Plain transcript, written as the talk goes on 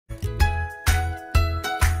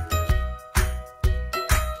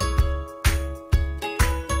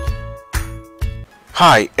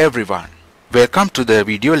Hi everyone, welcome to the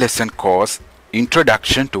video lesson course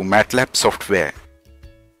Introduction to MATLAB Software.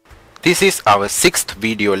 This is our 6th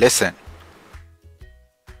video lesson.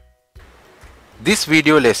 This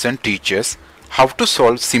video lesson teaches how to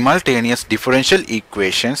solve simultaneous differential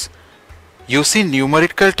equations using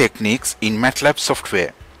numerical techniques in MATLAB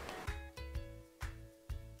Software.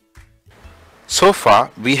 So far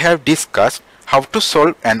we have discussed how to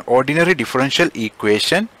solve an ordinary differential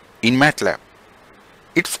equation in MATLAB.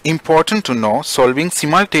 It's important to know solving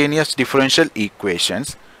simultaneous differential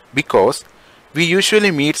equations because we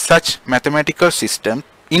usually meet such mathematical systems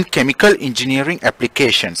in chemical engineering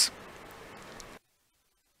applications.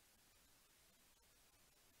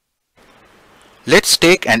 Let's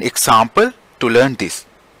take an example to learn this.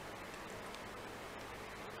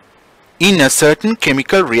 In a certain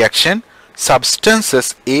chemical reaction,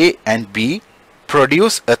 substances A and B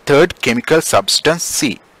produce a third chemical substance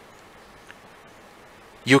C.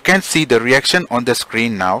 You can see the reaction on the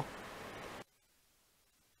screen now.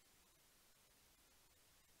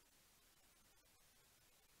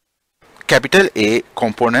 Capital A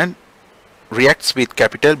component reacts with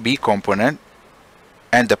capital B component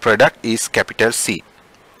and the product is capital C.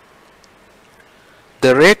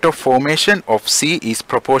 The rate of formation of C is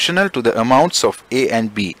proportional to the amounts of A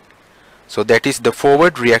and B. So that is the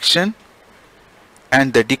forward reaction,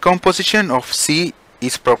 and the decomposition of C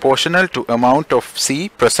is proportional to amount of C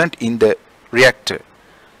present in the reactor.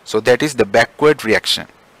 So that is the backward reaction.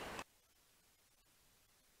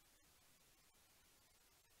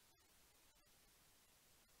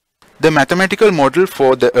 The mathematical model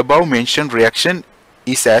for the above mentioned reaction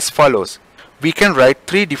is as follows. We can write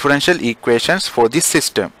three differential equations for this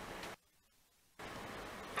system.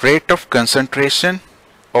 Rate of concentration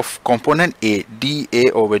of component A, dA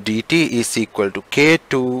over dt, is equal to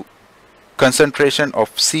K2 concentration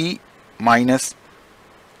of C minus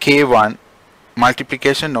K1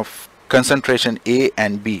 multiplication of concentration A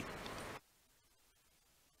and B.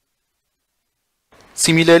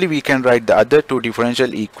 Similarly, we can write the other two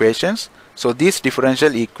differential equations. So these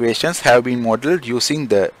differential equations have been modeled using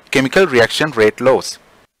the chemical reaction rate laws.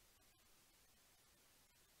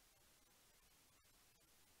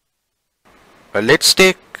 Let's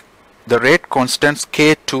take the rate constants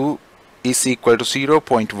K2 is equal to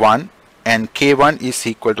 0.1 and K1 is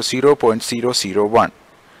equal to 0.001.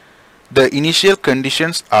 The initial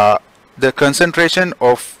conditions are the concentration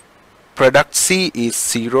of product C is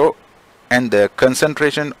 0 and the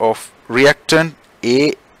concentration of reactant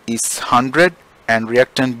A is 100 and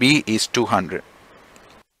reactant B is 200.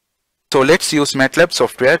 So let's use MATLAB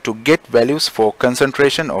software to get values for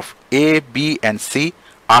concentration of A, B and C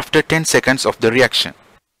after 10 seconds of the reaction.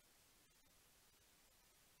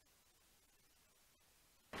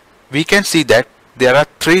 We can see that there are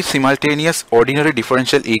three simultaneous ordinary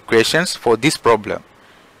differential equations for this problem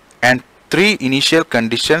and three initial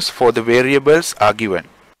conditions for the variables are given.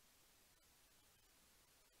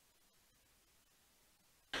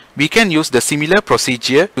 We can use the similar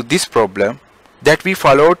procedure to this problem that we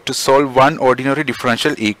followed to solve one ordinary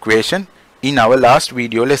differential equation in our last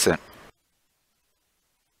video lesson.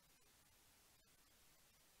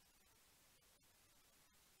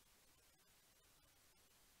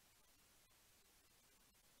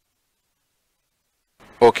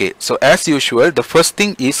 Okay, so as usual, the first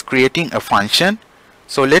thing is creating a function.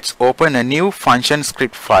 So let's open a new function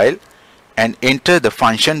script file and enter the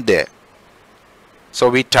function there. So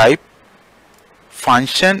we type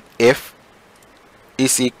function f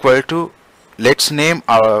is equal to, let's name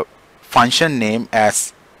our function name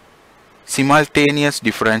as simultaneous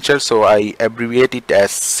differential. So I abbreviate it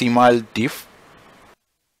as simuldiff.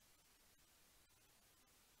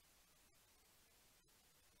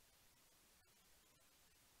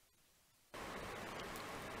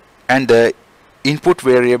 And the input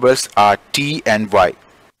variables are t and y.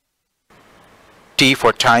 T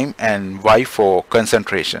for time and y for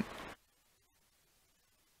concentration.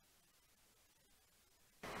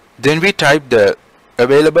 Then we type the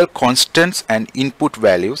available constants and input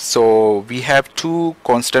values. So we have two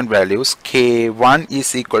constant values. K1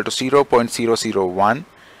 is equal to 0.001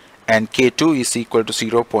 and K2 is equal to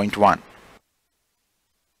 0.1.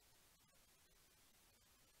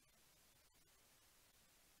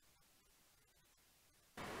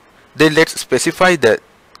 Then let's specify the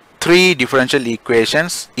three differential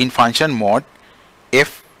equations in function mode.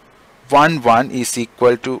 F11 is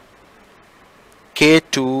equal to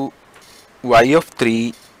K2 y of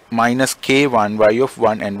 3 minus K1 y of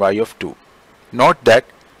 1 and y of 2. Note that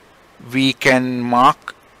we can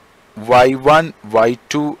mark y1,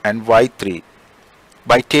 y2 and y3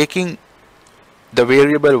 by taking the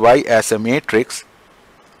variable y as a matrix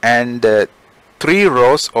and the three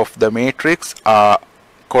rows of the matrix are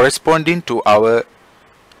corresponding to our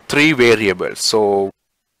three variables. So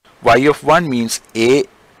y of 1 means A,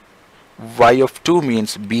 y of 2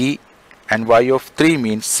 means B, and y of 3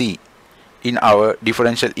 means C in our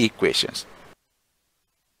differential equations.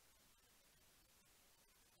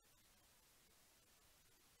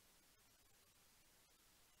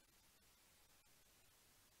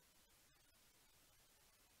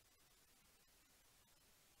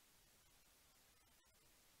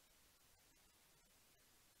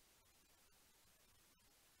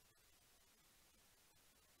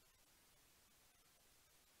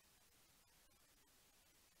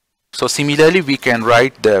 So similarly, we can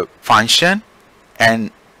write the function, and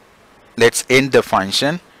let's end the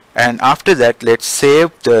function, and after that let's save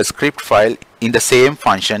the script file in the same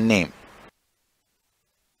function name.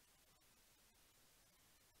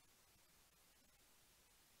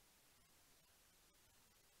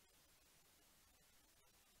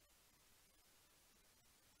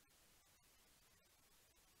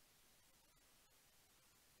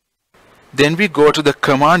 Then we go to the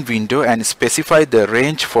command window and specify the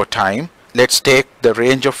range for time. Let's take the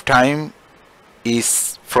range of time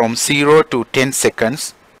is from 0 to 10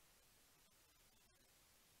 seconds.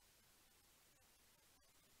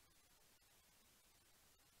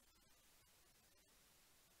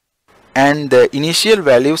 And the initial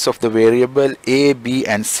values of the variable A, B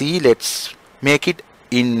and C, let's make it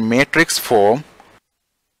in matrix form.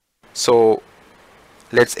 So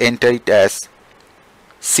let's enter it as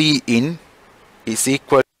C in is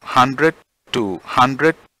equal 100 to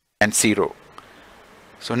 100 and 0.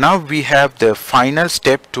 So now we have the final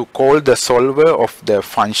step to call the solver of the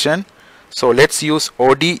function. So let's use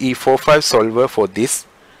ODE45 solver for this.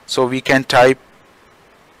 So we can type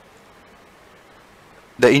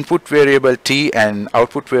the input variable t and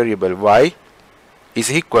output variable y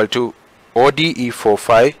is equal to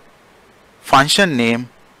ODE45 function name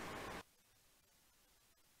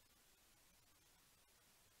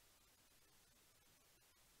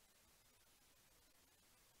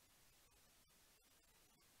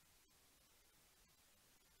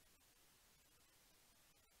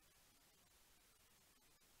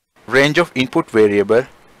range of input variable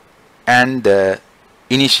and the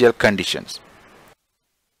initial conditions.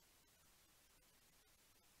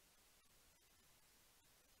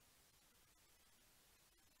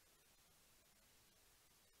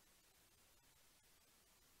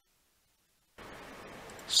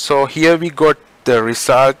 So here we got the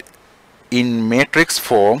result in matrix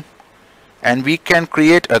form, and we can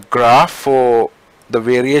create a graph for the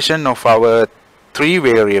variation of our three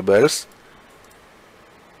variables.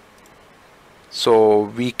 So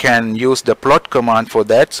we can use the plot command for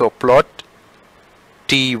that. So plot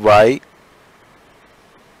ty,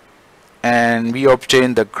 and we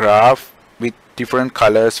obtain the graph with different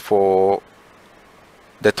colors for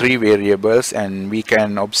the three variables, and we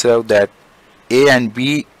can observe that A and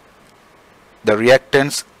B, the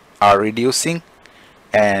reactants are reducing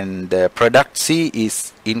and the product C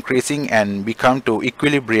is increasing and become to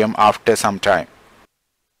equilibrium after some time.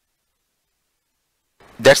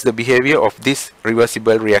 That's the behavior of this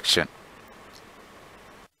reversible reaction.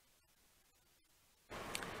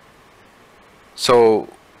 So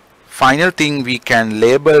final thing, we can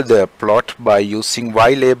label the plot by using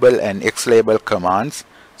ylabel and xlabel commands.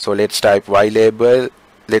 So let's type ylabel,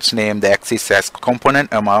 let's name the axis as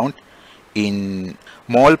component amount in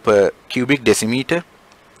mole per cubic decimeter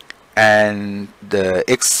and the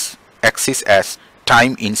x-axis as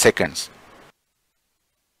time in seconds.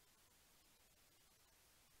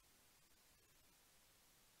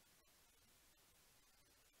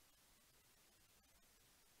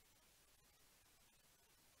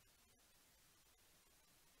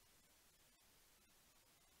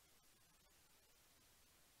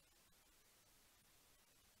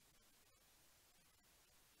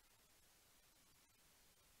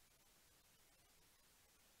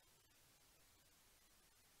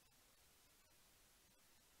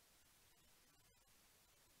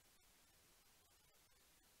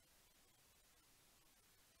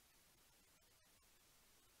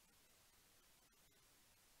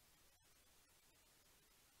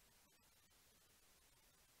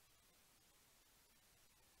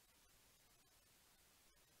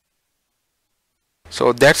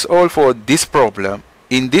 So that's all for this problem.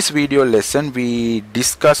 In this video lesson, we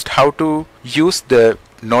discussed how to use the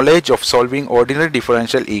knowledge of solving ordinary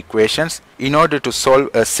differential equations in order to solve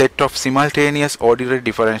a set of simultaneous ordinary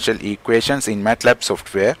differential equations in MATLAB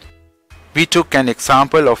software. We took an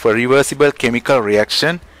example of a reversible chemical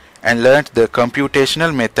reaction and learned the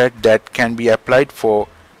computational method that can be applied for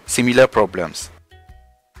similar problems.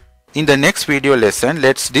 In the next video lesson,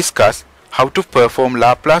 let's discuss how to perform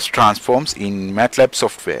Laplace transforms in MATLAB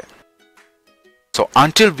software. So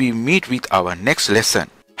until we meet with our next lesson,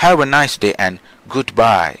 have a nice day and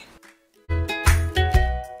goodbye.